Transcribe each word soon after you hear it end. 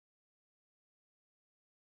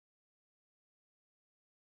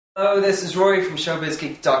Hello, this is Rory from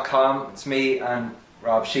showbizgeek.com. It's me and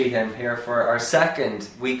Rob Sheehan here for our second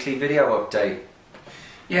weekly video update.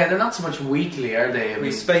 Yeah, they're not so much weekly, are they?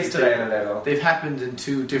 We spaced it out a little. They've happened in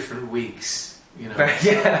 2 different weeks, you know.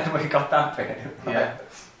 Yeah, we got that bit.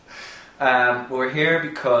 Yeah. We're here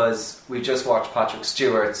because we just watched Patrick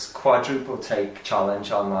Stewart's Quadruple Take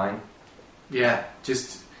challenge online. Yeah,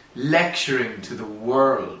 just lecturing to the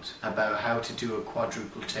world about how to do a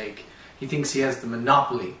quadruple take. He thinks he has the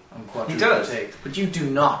monopoly on quadruple take, but you do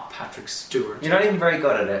not, Patrick Stewart. You're not even very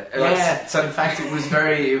good at it. Yeah, so in fact, it was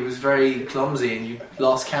very clumsy, and you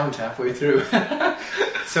lost count halfway through.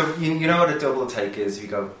 So you know what a double take is? You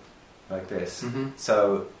go like this. Mm-hmm.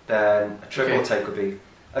 So then a triple take would be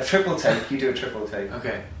a triple take. You do a triple take.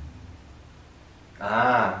 Okay.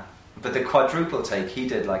 But the quadruple take, he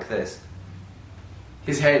did like this.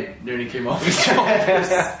 His head nearly came off his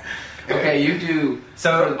shoulders. Okay, you do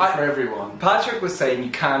for everyone. Patrick was saying you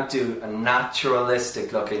can't do a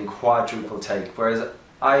naturalistic looking quadruple take, whereas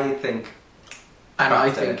I think... And I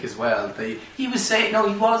think as well, he was saying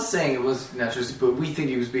it was naturalistic, but we think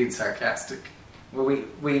he was being sarcastic. Well,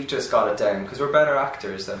 we've just got it down, because we're better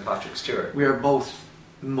actors than Patrick Stewart. We are both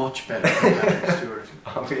much better than Patrick Stewart.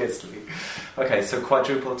 Obviously. Okay, so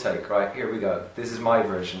quadruple take, right, here we go. This is my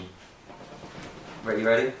version.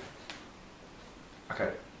 Ready? Okay.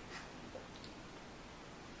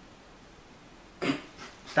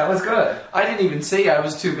 That was good. I didn't even see. I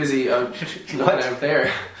was too busy looking out there.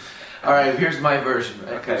 All right, here's my version.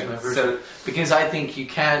 Okay, so because I think you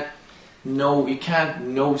can't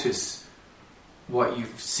notice what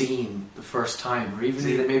you've seen the first time, or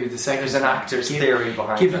even maybe the second. There's an actor's theory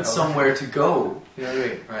behind it. Give it somewhere to go. You know what I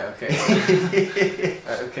mean? Right. Okay.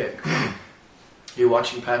 Right, okay. You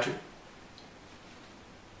watching, Patrick?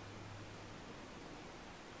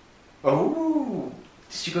 Oh.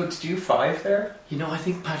 Did you do 5 there? You know, I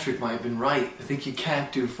think Patrick might have been right. I think you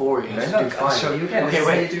can't do 4. You have to do 5. I'll show you again. Okay,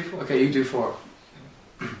 wait. You do 4. Okay, you do 4.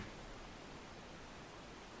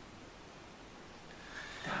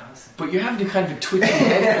 But you're having to kind of a twitchy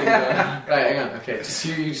head thing going on. Right, hang on. Okay,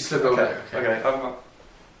 you just slip over there. Okay.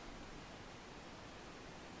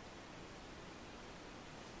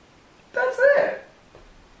 That's it.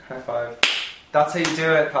 High 5. That's how you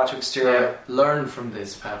do it, Patrick Stewart. Yeah, learn from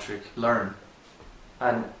this, Patrick. Learn.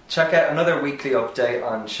 And check out another weekly update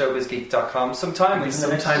on showbizgeek.com sometime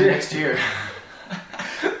next year.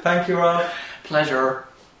 Thank you, Rob. Pleasure.